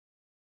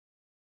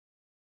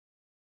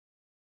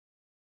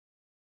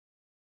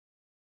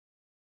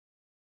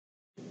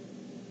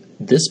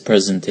This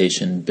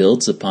presentation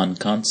builds upon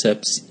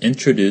concepts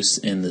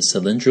introduced in the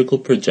cylindrical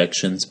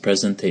projections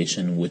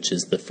presentation, which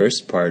is the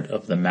first part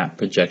of the map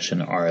projection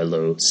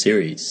RLO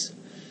series.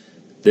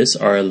 This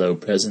RLO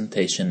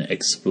presentation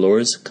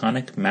explores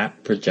conic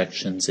map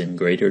projections in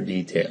greater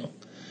detail.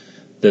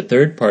 The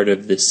third part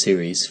of this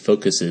series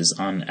focuses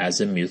on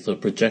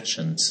azimuthal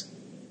projections.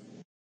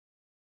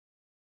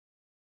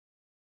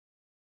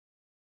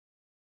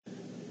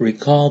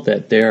 Recall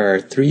that there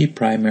are three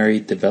primary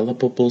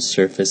developable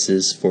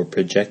surfaces for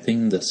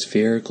projecting the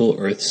spherical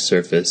Earth's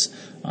surface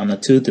on a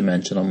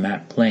two-dimensional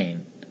map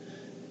plane: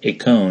 a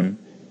cone,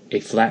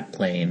 a flat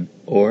plane,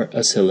 or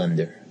a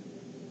cylinder.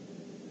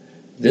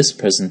 This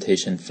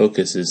presentation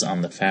focuses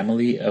on the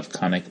family of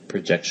conic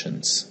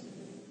projections.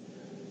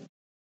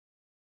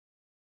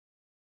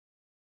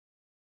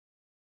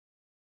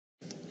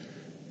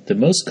 The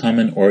most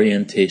common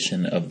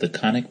orientation of the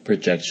conic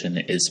projection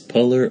is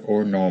polar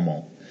or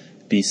normal,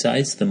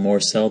 besides the more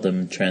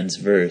seldom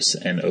transverse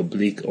and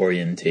oblique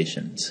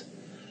orientations.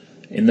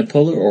 In the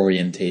polar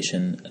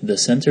orientation, the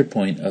center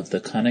point of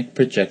the conic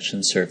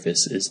projection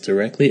surface is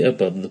directly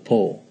above the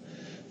pole.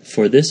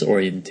 For this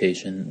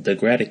orientation, the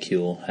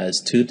graticule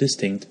has two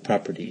distinct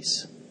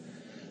properties.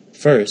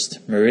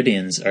 First,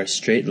 meridians are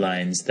straight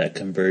lines that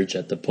converge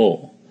at the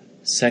pole.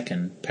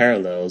 Second,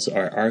 parallels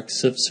are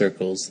arcs of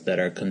circles that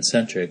are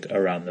concentric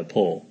around the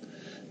pole.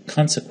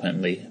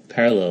 Consequently,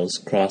 parallels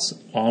cross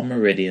all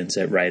meridians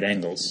at right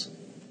angles.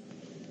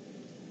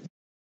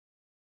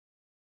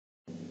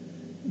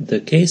 The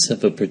case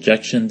of a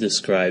projection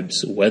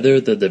describes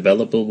whether the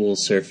developable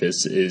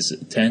surface is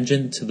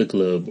tangent to the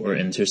globe or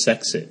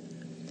intersects it.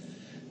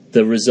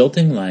 The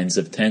resulting lines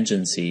of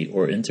tangency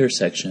or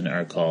intersection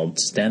are called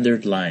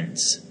standard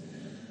lines.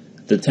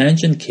 The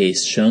tangent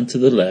case shown to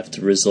the left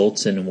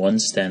results in one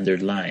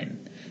standard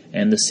line,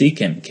 and the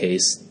secant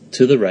case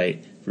to the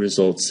right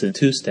results in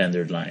two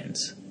standard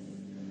lines.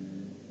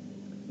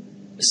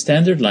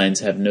 Standard lines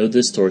have no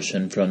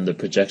distortion from the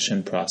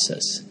projection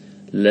process.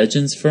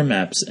 Legends for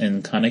maps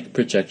and conic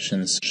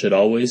projections should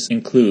always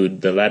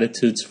include the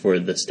latitudes for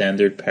the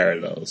standard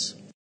parallels.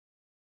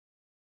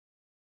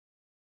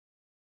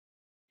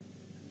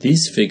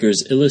 These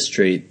figures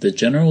illustrate the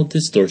general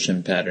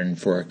distortion pattern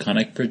for a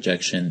conic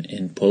projection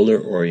in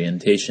polar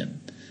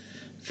orientation.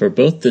 For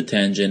both the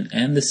tangent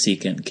and the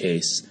secant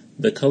case,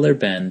 the color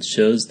band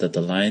shows that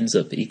the lines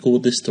of equal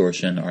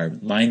distortion are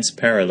lines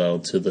parallel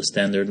to the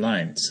standard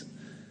lines.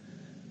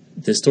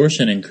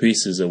 Distortion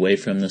increases away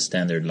from the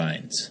standard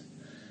lines,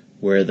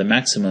 where the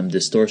maximum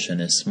distortion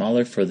is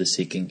smaller for the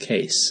secant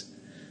case.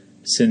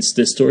 Since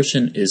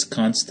distortion is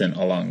constant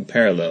along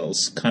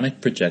parallels,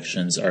 conic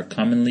projections are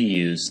commonly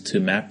used to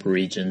map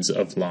regions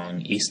of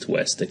long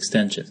east-west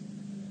extension.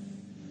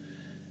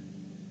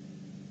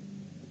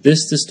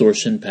 This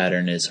distortion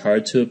pattern is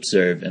hard to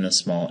observe in a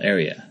small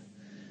area.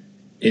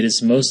 It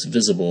is most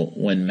visible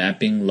when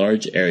mapping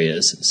large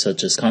areas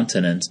such as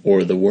continents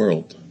or the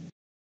world.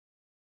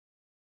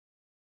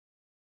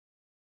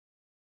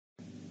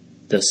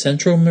 The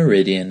central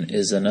meridian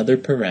is another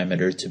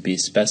parameter to be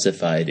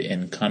specified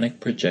in conic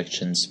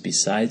projections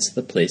besides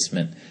the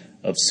placement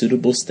of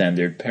suitable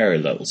standard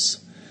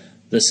parallels.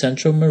 The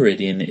central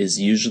meridian is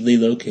usually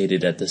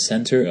located at the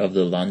center of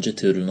the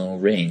longitudinal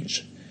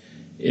range.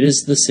 It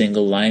is the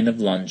single line of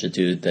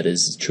longitude that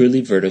is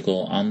truly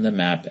vertical on the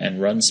map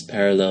and runs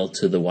parallel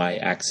to the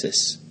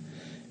y-axis.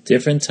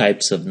 Different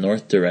types of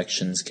north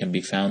directions can be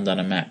found on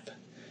a map.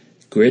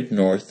 Grid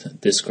north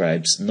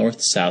describes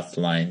north-south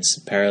lines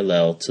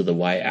parallel to the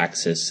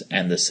y-axis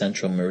and the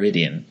central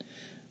meridian,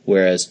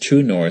 whereas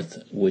true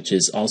north, which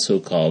is also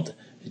called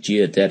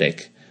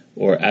geodetic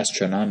or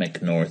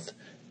astronomic north,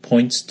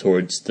 points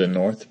towards the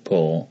North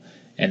Pole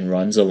and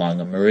runs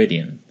along a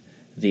meridian.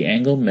 The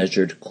angle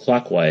measured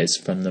clockwise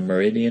from the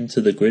meridian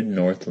to the grid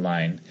north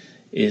line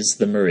is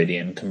the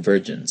meridian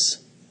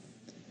convergence.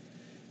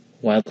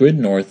 While grid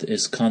north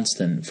is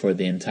constant for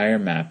the entire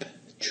map,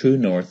 true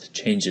north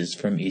changes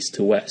from east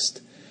to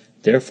west.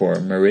 Therefore,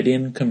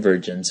 meridian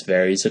convergence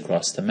varies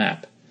across the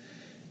map.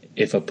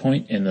 If a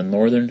point in the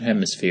northern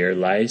hemisphere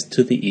lies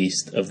to the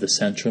east of the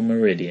central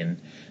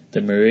meridian,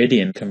 the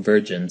meridian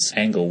convergence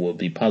angle will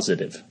be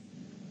positive.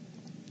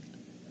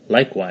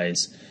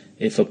 Likewise,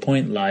 if a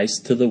point lies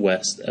to the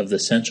west of the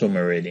central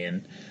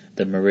meridian,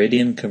 the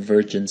meridian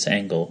convergence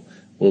angle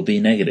will be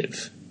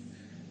negative.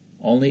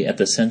 Only at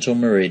the central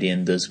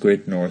meridian does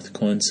grid north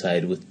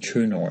coincide with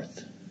true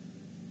north.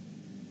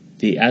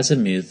 The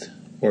azimuth,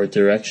 or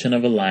direction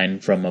of a line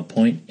from a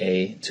point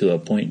A to a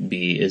point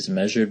B, is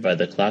measured by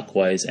the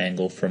clockwise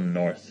angle from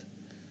north.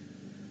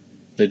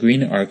 The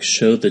green arcs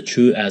show the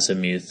true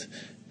azimuth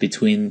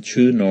between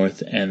true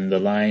north and the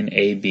line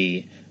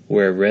AB,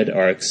 where red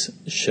arcs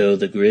show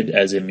the grid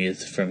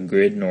azimuth from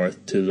grid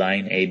north to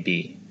line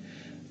AB.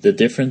 The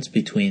difference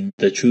between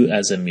the true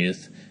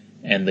azimuth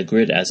and the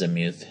grid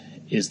azimuth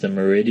is the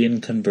meridian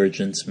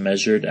convergence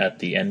measured at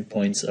the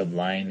endpoints of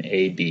line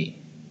AB.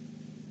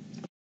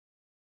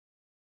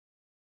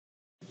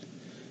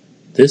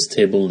 This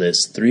table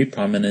lists three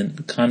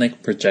prominent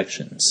conic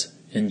projections: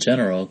 In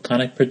general,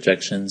 conic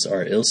projections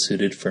are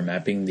ill-suited for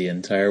mapping the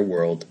entire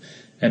world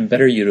and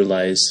better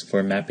utilized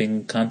for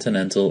mapping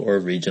continental or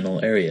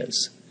regional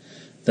areas.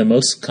 The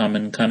most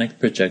common conic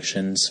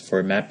projections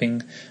for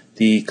mapping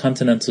the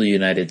continental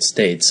United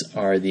States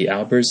are the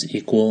Albers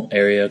equal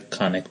area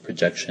conic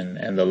projection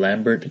and the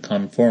Lambert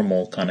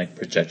conformal conic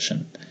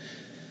projection.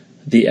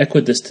 The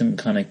equidistant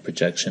conic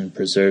projection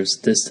preserves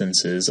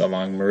distances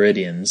along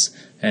meridians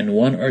and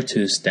one or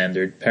two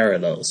standard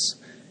parallels.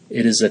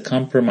 It is a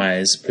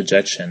compromise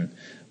projection,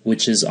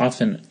 which is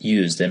often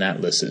used in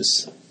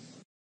atlases.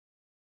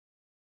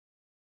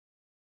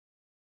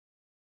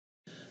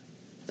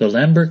 The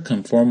Lambert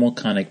conformal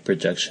conic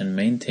projection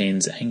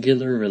maintains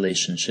angular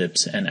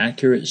relationships and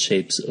accurate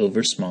shapes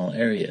over small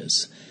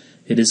areas.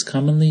 It is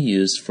commonly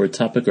used for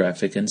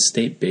topographic and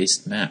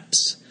state-based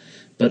maps,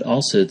 but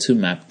also to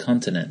map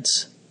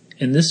continents.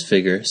 In this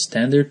figure,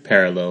 standard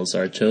parallels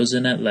are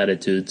chosen at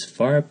latitudes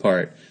far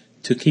apart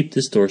to keep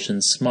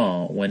distortions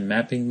small when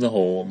mapping the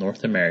whole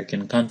North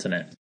American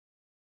continent.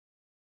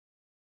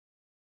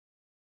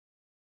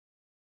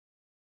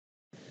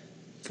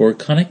 For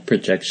conic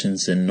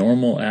projections in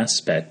normal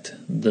aspect,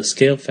 the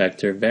scale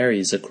factor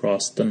varies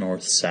across the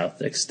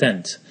north-south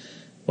extent,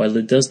 while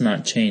it does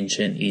not change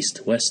in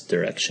east-west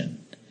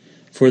direction.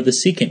 For the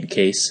secant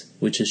case,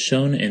 which is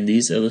shown in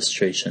these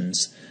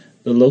illustrations,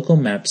 the local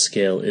map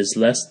scale is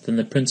less than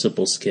the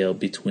principal scale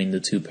between the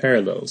two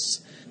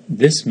parallels.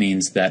 This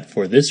means that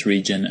for this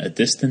region, a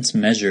distance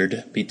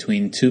measured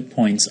between 2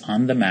 points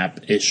on the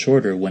map is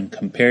shorter when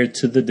compared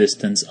to the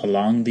distance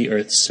along the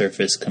Earth's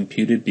surface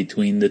computed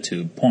between the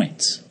 2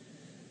 points.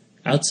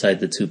 Outside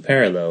the two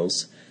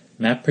parallels,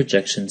 map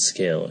projection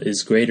scale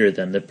is greater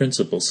than the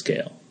principal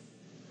scale.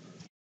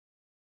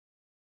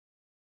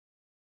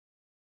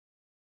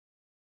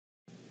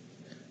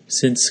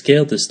 Since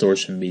scale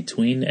distortion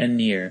between and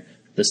near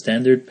the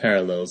standard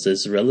parallels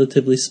is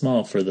relatively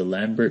small for the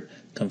Lambert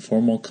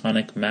conformal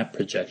conic map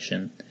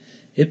projection,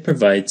 it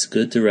provides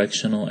good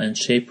directional and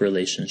shape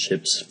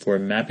relationships for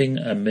mapping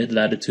a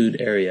mid-latitude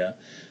area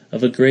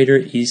of a greater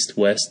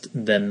east-west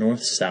than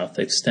north-south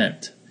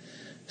extent,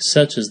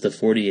 such as the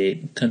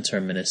 48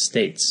 conterminous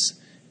states.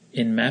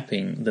 In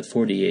mapping the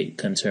 48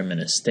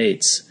 conterminous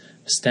states,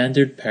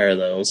 standard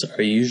parallels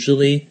are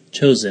usually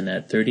chosen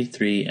at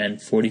 33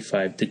 and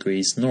 45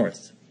 degrees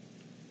north.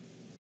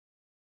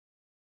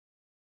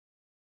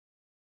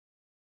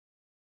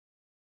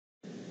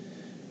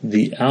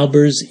 The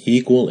Albers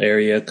equal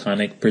area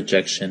conic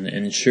projection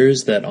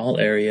ensures that all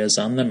areas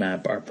on the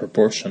map are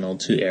proportional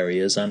to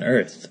areas on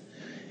Earth.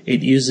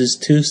 It uses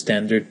two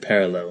standard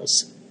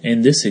parallels,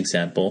 in this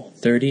example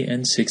 30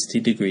 and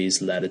 60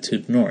 degrees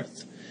latitude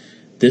north.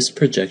 This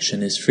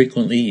projection is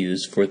frequently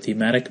used for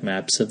thematic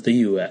maps of the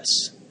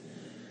U.S.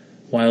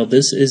 While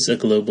this is a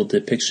global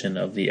depiction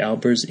of the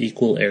Albers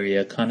equal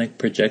area conic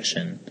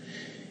projection,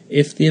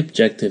 if the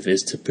objective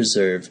is to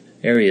preserve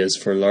areas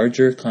for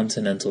larger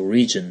continental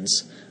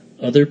regions,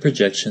 other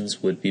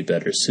projections would be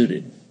better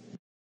suited.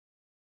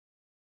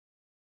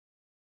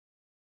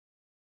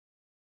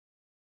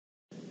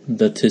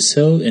 The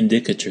Tissot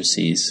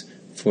indicatrices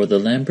for the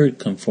Lambert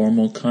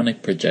conformal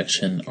conic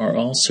projection are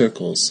all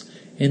circles,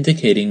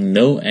 indicating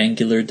no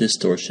angular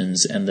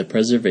distortions and the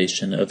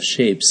preservation of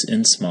shapes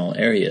in small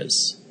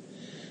areas.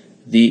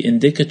 The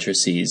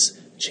indicatrices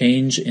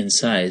change in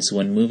size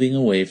when moving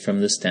away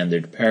from the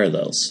standard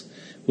parallels,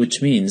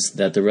 which means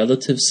that the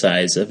relative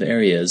size of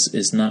areas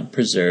is not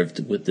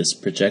preserved with this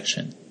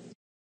projection.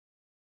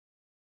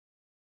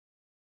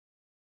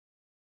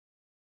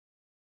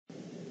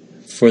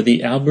 For the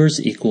Albers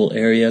equal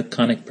area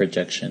conic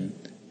projection,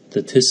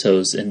 the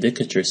Tissot's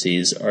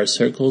indicatrices are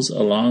circles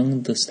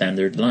along the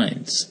standard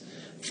lines.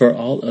 For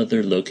all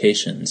other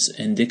locations,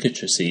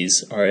 indicatrices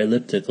are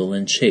elliptical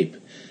in shape,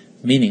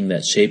 meaning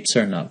that shapes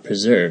are not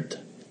preserved.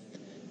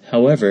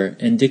 However,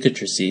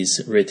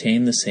 indicatrices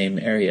retain the same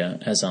area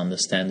as on the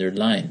standard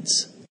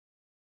lines.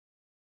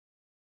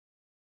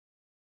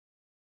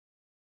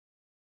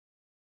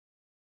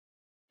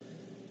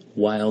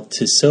 While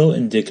Tissot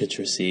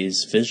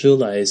indicatrices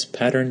visualize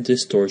pattern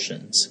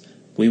distortions,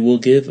 we will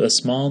give a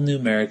small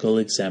numerical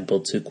example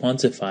to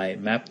quantify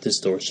map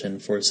distortion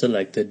for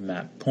selected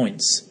map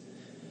points.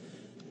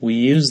 We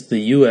use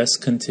the U.S.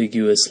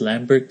 contiguous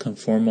Lambert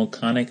conformal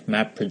conic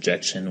map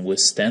projection with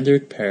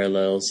standard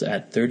parallels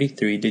at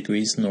 33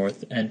 degrees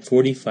north and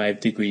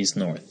 45 degrees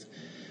north,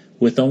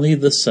 with only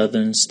the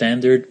southern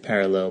standard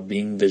parallel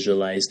being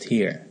visualized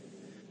here.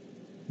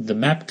 The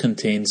map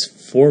contains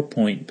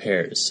 4-point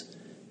pairs.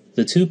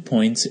 The 2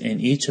 points in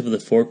each of the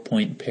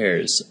 4-point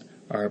pairs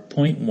are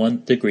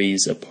 0.1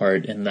 degrees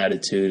apart in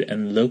latitude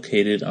and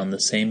located on the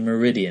same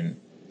meridian.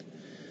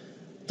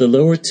 The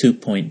lower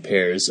 2-point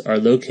pairs are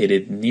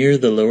located near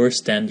the lower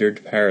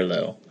standard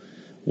parallel,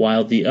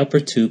 while the upper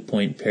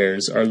 2-point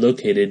pairs are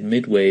located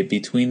midway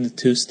between the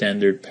two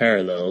standard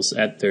parallels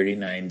at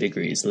 39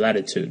 degrees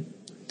latitude.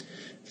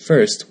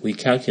 First, we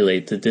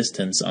calculate the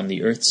distance on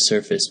the Earth's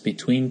surface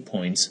between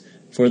points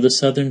for the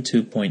southern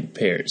 2-point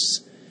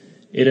pairs.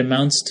 It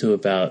amounts to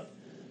about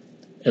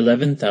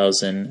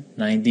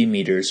 11,090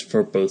 meters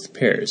for both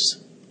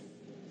pairs.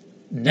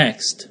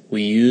 Next,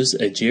 we use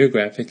a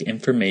geographic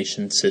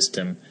information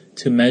system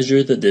to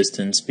measure the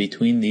distance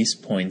between these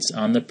points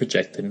on the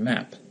projected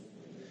map.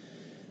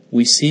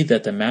 We see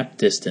that the map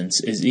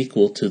distance is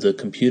equal to the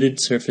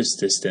computed surface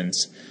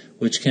distance,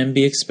 which can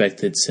be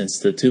expected since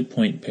the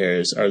 2-point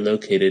pairs are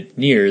located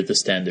near the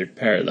standard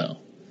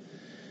parallel.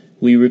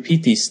 We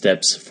repeat these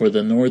steps for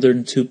the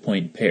northern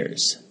 2-point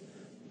pairs.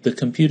 The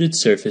computed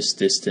surface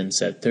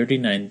distance at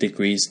 39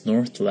 degrees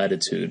north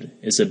latitude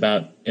is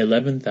about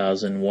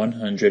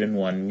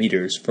 11,101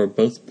 meters for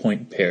both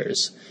point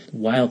pairs,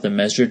 while the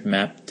measured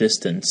map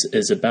distance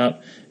is about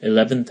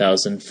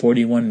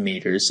 11,041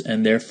 meters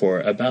and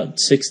therefore about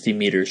 60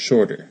 meters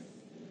shorter.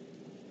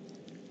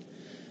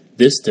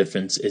 This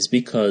difference is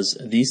because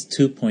these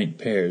 2-point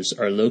pairs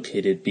are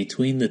located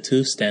between the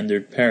two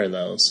standard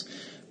parallels,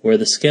 where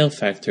the scale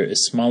factor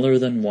is smaller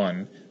than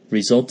 1,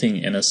 resulting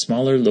in a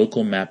smaller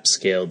local map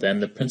scale than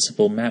the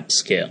principal map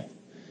scale.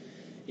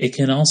 It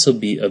can also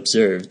be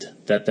observed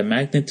that the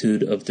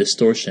magnitude of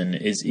distortion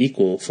is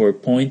equal for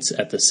points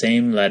at the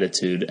same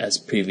latitude as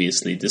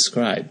previously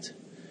described.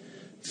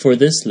 For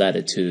this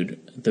latitude,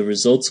 the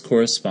results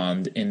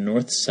correspond in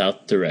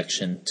north-south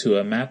direction to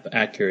a map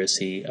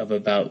accuracy of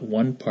about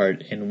 1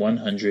 part in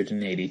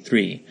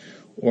 183,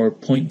 or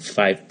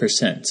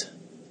 0.5%.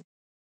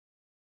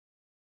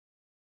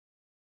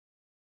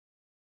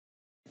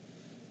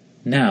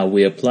 Now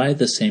we apply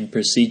the same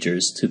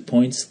procedures to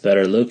points that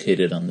are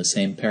located on the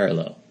same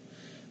parallel.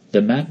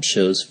 The map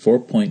shows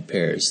 4-point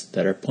pairs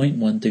that are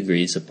 0.1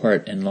 degrees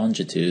apart in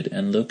longitude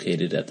and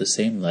located at the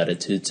same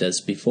latitudes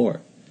as before.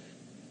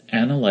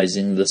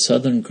 Analyzing the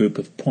southern group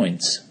of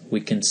points,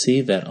 we can see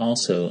that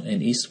also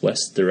in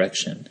east-west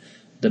direction,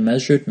 the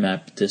measured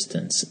map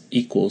distance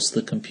equals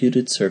the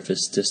computed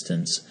surface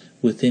distance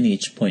within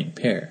each point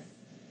pair.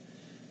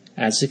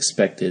 As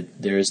expected,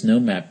 there is no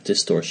map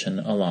distortion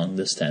along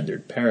the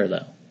standard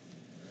parallel.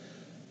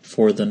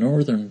 For the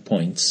northern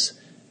points,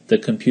 the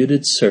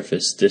computed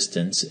surface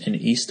distance in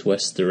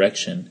east-west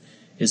direction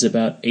is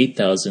about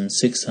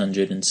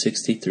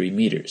 8,663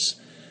 meters,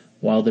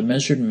 while the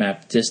measured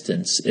map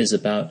distance is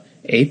about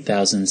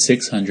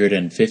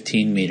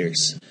 8,615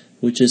 meters,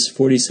 which is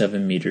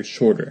 47 meters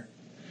shorter.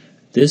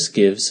 This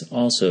gives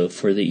also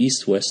for the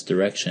east-west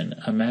direction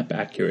a map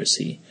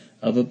accuracy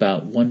of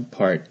about 1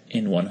 part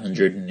in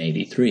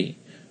 183,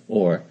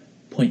 or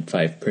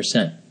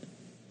 0.5%,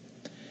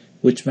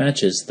 which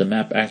matches the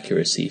map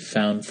accuracy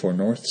found for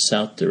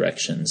north-south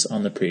directions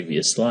on the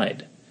previous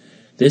slide.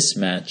 This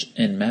match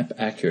in map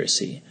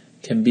accuracy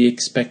can be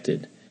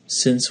expected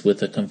since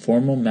with a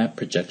conformal map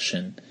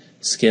projection,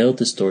 scale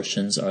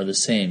distortions are the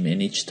same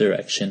in each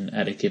direction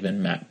at a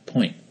given map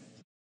point.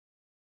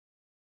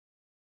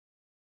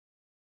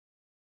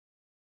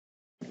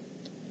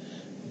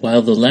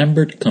 While the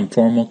Lambert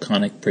conformal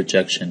conic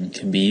projection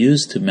can be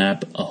used to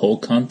map a whole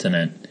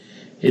continent,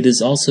 it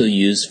is also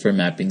used for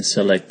mapping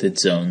selected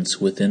zones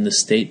within the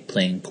state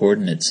plane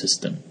coordinate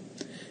system,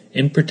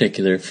 in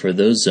particular for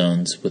those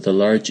zones with a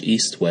large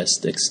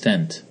east-west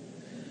extent.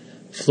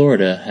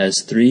 Florida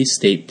has 3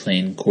 state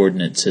plane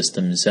coordinate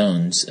system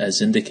zones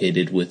as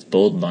indicated with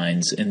bold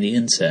lines in the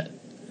inset.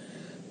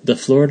 The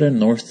Florida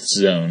North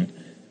Zone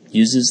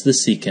uses the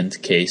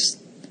secant case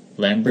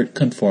Lambert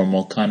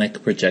conformal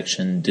conic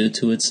projection due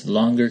to its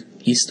longer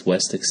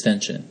east-west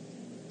extension.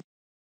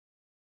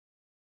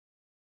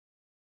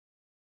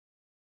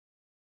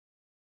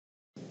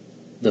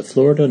 The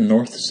Florida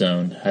North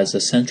Zone has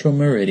a central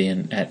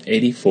meridian at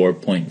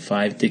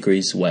 84.5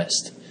 degrees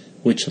west,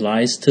 which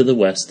lies to the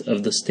west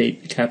of the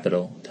state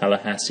capital,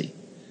 Tallahassee.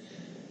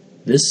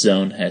 This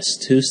zone has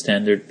 2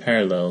 standard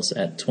parallels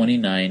at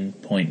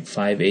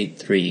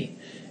 29.583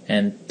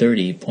 and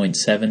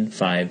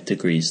 30.75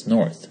 degrees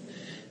north.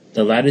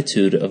 The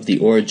latitude of the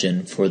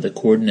origin for the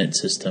coordinate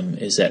system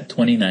is at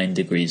 29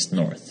 degrees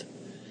north.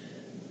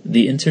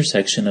 The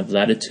intersection of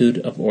latitude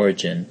of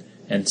origin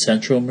and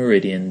central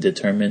meridian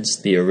determines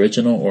the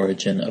original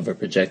origin of a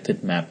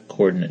projected map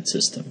coordinate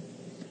system.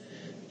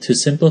 To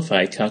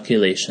simplify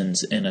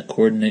calculations in a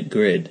coordinate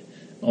grid,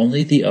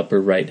 only the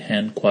upper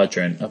right-hand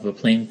quadrant of a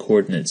plane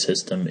coordinate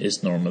system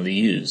is normally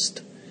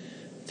used.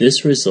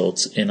 This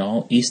results in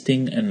all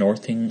easting and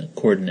northing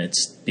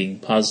coordinates being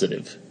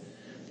positive.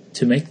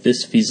 To make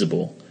this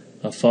feasible,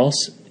 a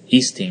false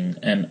easting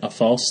and a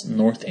false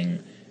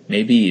northing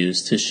may be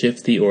used to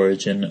shift the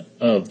origin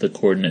of the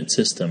coordinate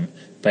system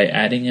by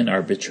adding an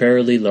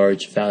arbitrarily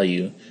large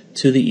value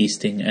to the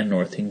easting and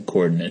northing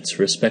coordinates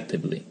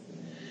respectively.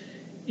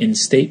 In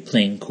state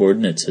plane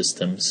coordinate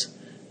systems,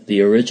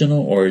 the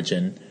original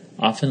origin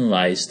often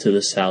lies to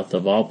the south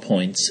of all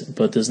points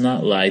but does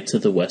not lie to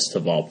the west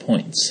of all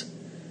points.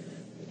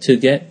 To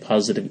get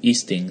positive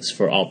eastings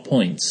for all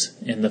points,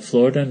 in the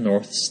Florida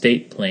North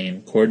State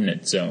Plane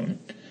Coordinate Zone,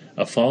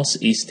 a false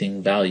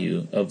easting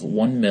value of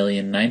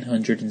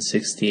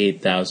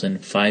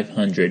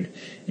 1,968,500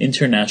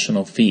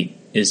 international feet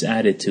is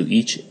added to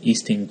each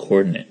easting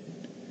coordinate.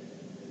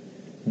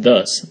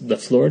 Thus, the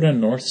Florida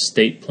North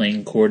State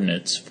Plane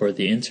coordinates for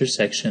the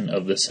intersection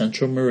of the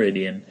central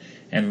meridian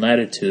and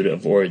latitude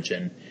of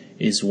origin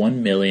is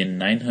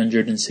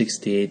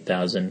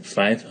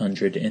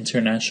 1,968,500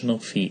 international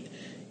feet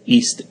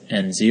east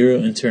and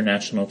 0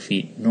 international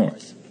feet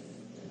north.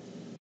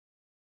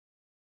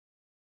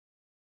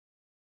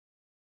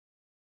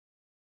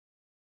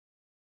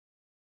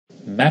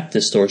 Map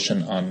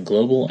distortion on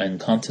global and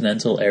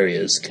continental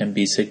areas can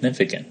be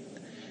significant.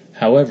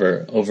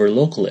 However, over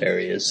local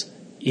areas,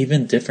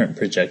 even different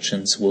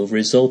projections will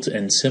result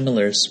in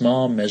similar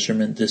small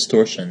measurement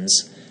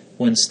distortions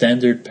when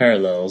standard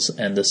parallels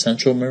and the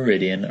central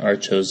meridian are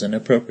chosen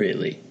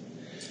appropriately.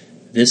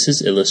 This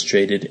is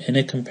illustrated in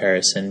a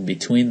comparison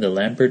between the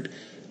Lambert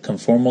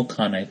conformal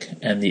conic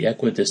and the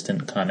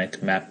equidistant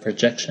conic map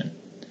projection.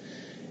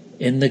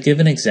 In the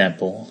given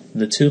example,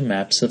 the two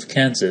maps of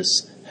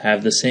Kansas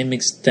have the same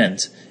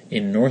extent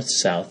in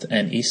north-south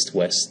and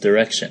east-west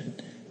direction.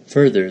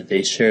 Further,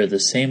 they share the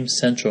same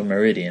central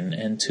meridian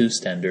and two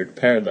standard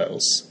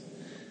parallels.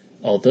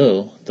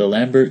 Although the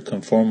Lambert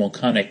conformal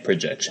conic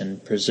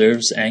projection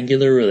preserves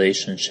angular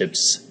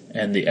relationships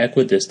and the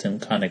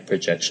equidistant conic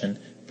projection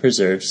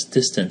preserves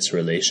distance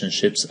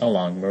relationships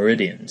along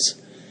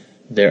meridians,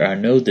 there are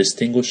no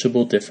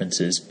distinguishable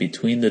differences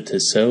between the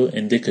Tissot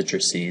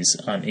indicatrices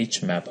on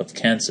each map of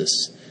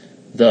Kansas.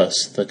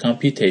 Thus, the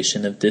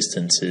computation of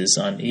distances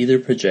on either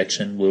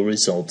projection will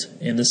result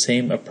in the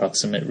same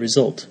approximate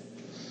result.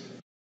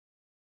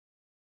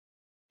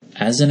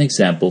 As an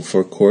example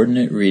for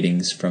coordinate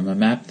readings from a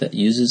map that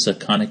uses a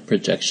conic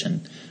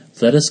projection,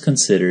 let us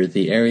consider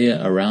the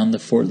area around the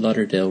Fort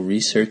Lauderdale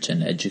Research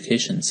and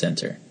Education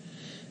Center.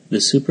 The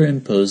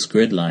superimposed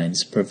grid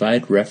lines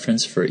provide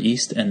reference for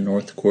east and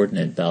north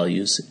coordinate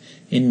values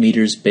in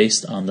meters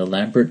based on the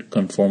Lambert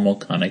conformal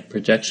conic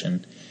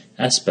projection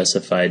as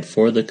specified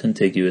for the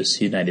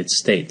contiguous United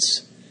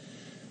States.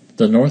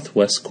 The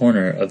northwest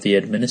corner of the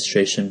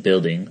administration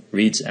building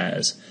reads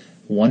as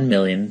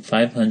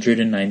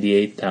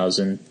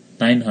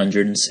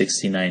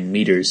 1,598,969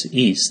 meters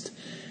east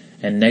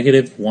and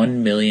negative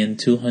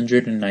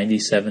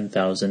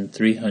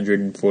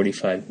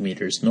 1,297,345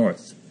 meters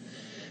north.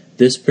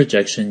 This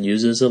projection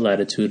uses a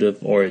latitude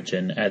of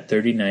origin at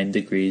 39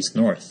 degrees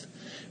north,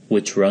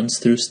 which runs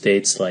through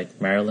states like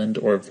Maryland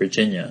or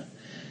Virginia.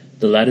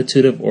 The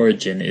latitude of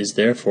origin is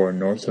therefore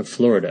north of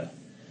Florida.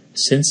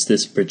 Since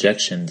this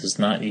projection does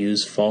not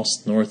use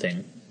false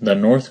northing, the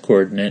north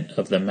coordinate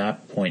of the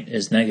map point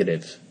is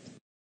negative.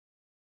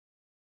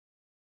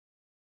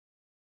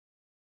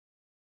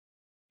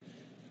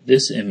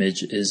 This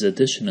image is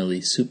additionally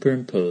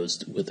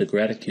superimposed with a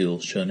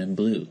graticule shown in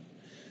blue.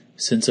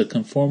 Since a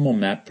conformal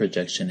map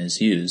projection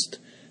is used,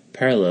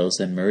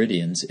 parallels and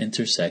meridians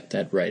intersect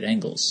at right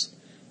angles.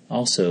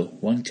 Also,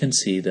 one can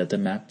see that the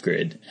map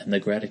grid and the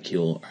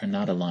graticule are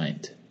not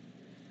aligned.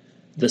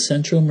 The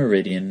central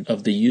meridian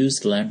of the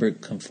used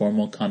Lambert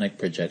conformal conic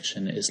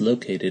projection is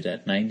located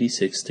at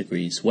 96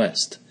 degrees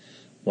west,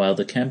 while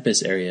the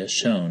campus area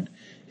shown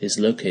is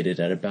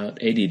located at about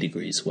 80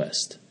 degrees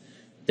west.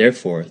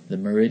 Therefore, the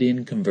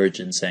meridian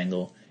convergence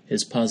angle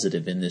is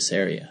positive in this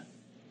area.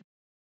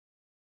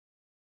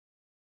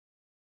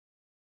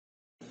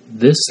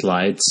 This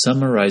slide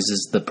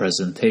summarizes the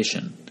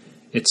presentation.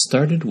 It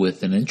started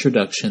with an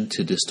introduction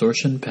to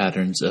distortion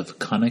patterns of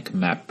conic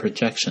map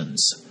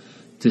projections.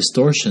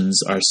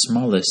 Distortions are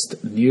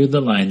smallest near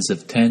the lines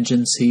of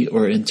tangency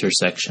or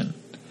intersection.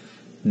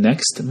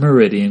 Next,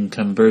 meridian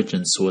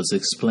convergence was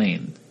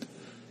explained,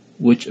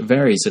 which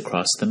varies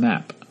across the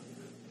map.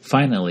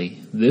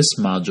 Finally, this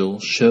module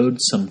showed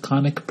some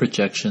conic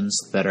projections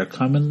that are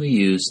commonly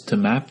used to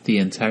map the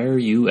entire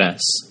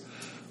U.S.,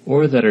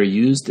 or that are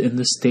used in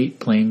the state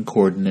plane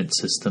coordinate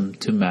system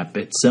to map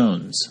its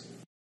zones.